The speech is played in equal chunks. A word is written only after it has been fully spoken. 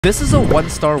This is a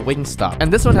 1-star Wingstop,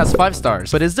 and this one has 5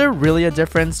 stars. But is there really a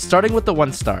difference? Starting with the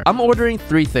 1-star, I'm ordering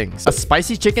 3 things: a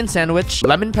spicy chicken sandwich,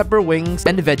 lemon pepper wings,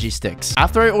 and veggie sticks.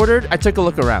 After I ordered, I took a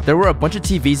look around. There were a bunch of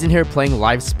TVs in here playing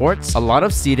live sports, a lot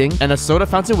of seating, and a soda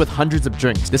fountain with hundreds of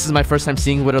drinks. This is my first time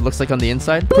seeing what it looks like on the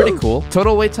inside. Pretty cool.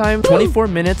 Total wait time, 24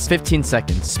 minutes, 15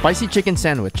 seconds. Spicy chicken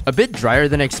sandwich, a bit drier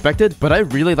than I expected, but I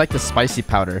really like the spicy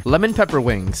powder. Lemon pepper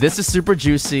wings, this is super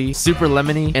juicy, super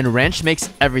lemony, and ranch makes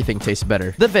everything taste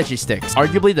better. The veggie sticks,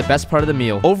 arguably the best part of the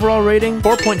meal. Overall rating,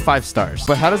 4.5 stars.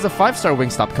 But how does the 5-star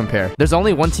Wingstop compare? There's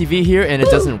only one TV here and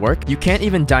it doesn't work. You can't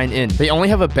even dine in. They only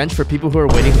have a bench for people who are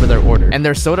waiting for their order. And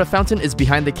their soda fountain is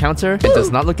behind the counter and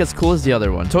does not look as cool as the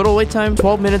other one. Total wait time,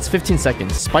 12 minutes, 15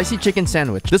 seconds. Spicy chicken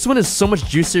sandwich. This one is so much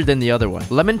juicier than the other one.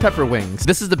 Lemon pepper wings.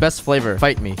 This is the best flavor.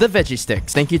 Fight me. The veggie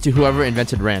sticks. Thank you to whoever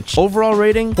invented ranch. Overall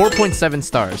rating, 4.7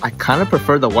 stars. I kind of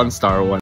prefer the 1-star one.